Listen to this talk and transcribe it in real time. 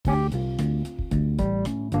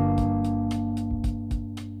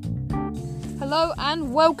Hello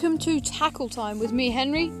and welcome to Tackle Time with me,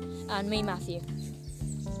 Henry. And me, Matthew.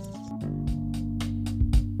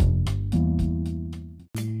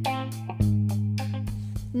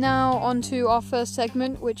 Now on to our first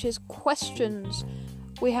segment, which is questions.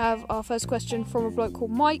 We have our first question from a bloke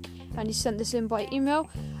called Mike, and he sent this in by email.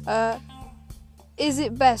 Is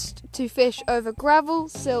it best to fish over gravel,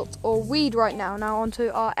 silt or weed right now? Now on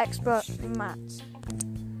to our expert, Matt.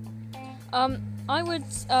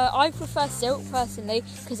 I prefer silt personally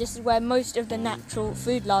because this is where most of the natural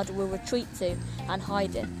food larvae will retreat to and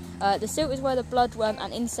hide in. The silt is where the bloodworm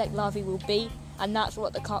and insect larvae will be, and that's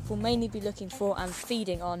what the carp will mainly be looking for and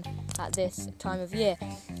feeding on at this time of year.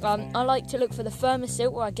 I like to look for the firmer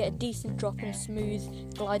silt where I get a decent drop and a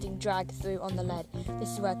smooth gliding drag through on the lead. This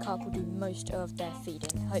is where carp will do most of their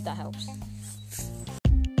feeding. Hope that helps.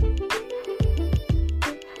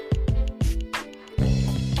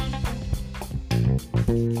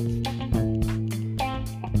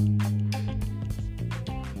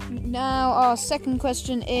 Now our second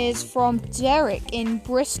question is from Derek in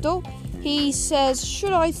Bristol. He says,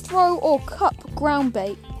 should I throw or cup ground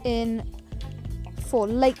bait in for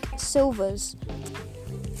lake silvers?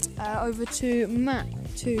 Over to Matt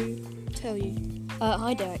to tell you.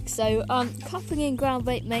 Hi Derek. So cupping in ground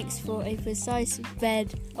bait makes for a precise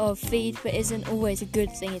bed of feed, but isn't always a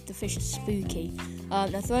good thing if the fish is spooky.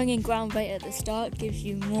 Now throwing in ground bait at the start gives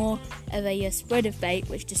you more of a spread of bait,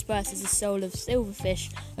 which disperses the soul of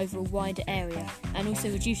silverfish over a wider area and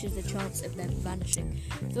also reduces the chance of them vanishing.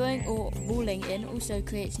 Throwing or hauling in also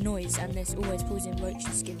creates noise, and this always pulls in roach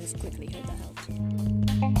and skimmers quickly. Hope that helps.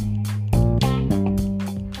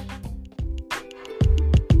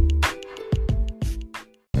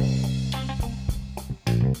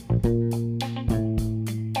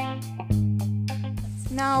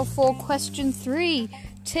 Now for question 3.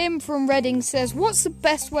 Tim from Reading says, what's the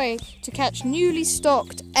best way to catch newly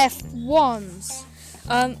stocked F1s?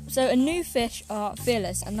 So new fish are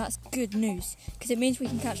fearless, and that's good news because it means we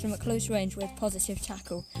can catch them at close range with positive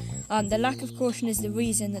tackle. The lack of caution is the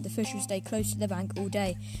reason that the fish will stay close to the bank all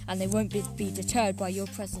day, and they won't be deterred by your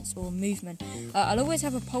presence or movement. I'll always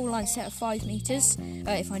have a pole line set of 5 metres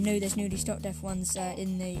if I know there's newly stocked F1s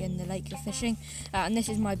in the lake you're fishing, and this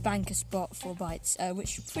is my banker spot for bites, which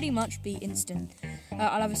should pretty much be instant.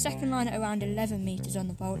 I'll have a second line at around 11 metres on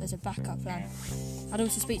the bolt as a backup plan. I'd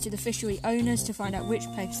also speak to the fishery owners to find out which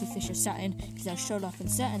pegs the fish are sat in, because they'll shoal up in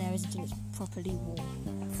certain areas until it's properly warm.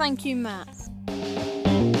 Thank you, Matt.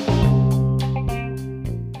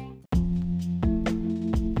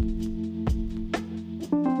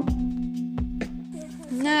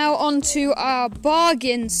 Now on to our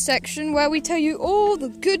bargains section, where we tell you all the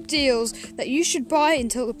good deals that you should buy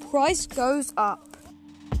until the price goes up.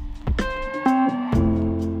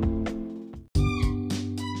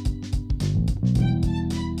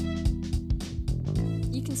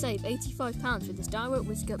 You can save £85 with this Daiwa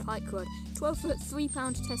Whisker Pike Rod. 12-foot,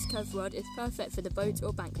 3-pound test curve rod is perfect for the boat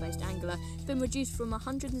or bank-based angler. It's been reduced from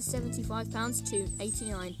 £175 to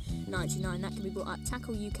 $89.99. That can be bought at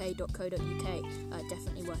tackleuk.co.uk.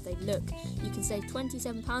 Definitely worth a look. You can save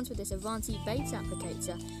 £27 with this Avanti bait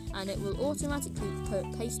applicator, and it will automatically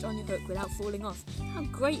put paste on your hook without falling off. How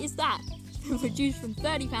great is that? It's been reduced from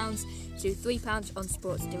 £30 to £3 on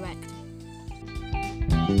Sports Direct.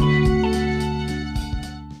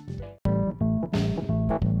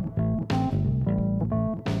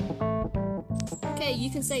 You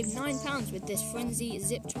can save £9 with this Frenzy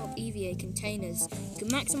Zip Top EVA containers. You can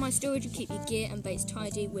maximise storage and keep your gear and baits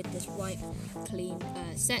tidy with this white clean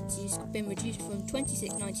set. It's been reduced from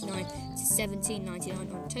 $26.99 to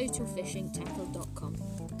 $17.99 on totalfishingtackle.com.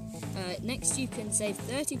 Next you can save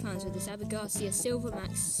 £30 with this Abergacia Silver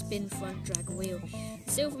Max spin front drag wheel.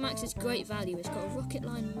 The Silver Max is great value. It's got a rocket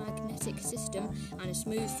line magnetic system and a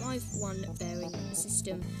smooth 5-1 bearing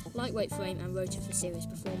system, lightweight frame and rotor for serious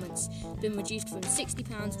performance. Been reduced from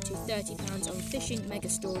 £60 to £30 on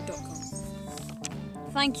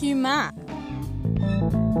fishingmegastore.com. Thank you, Matt.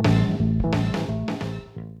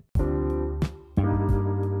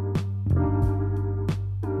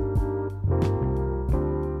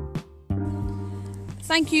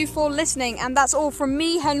 Thank you for listening, and that's all from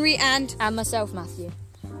me, Henry, and myself, Matthew.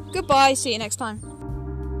 Goodbye, see you next time.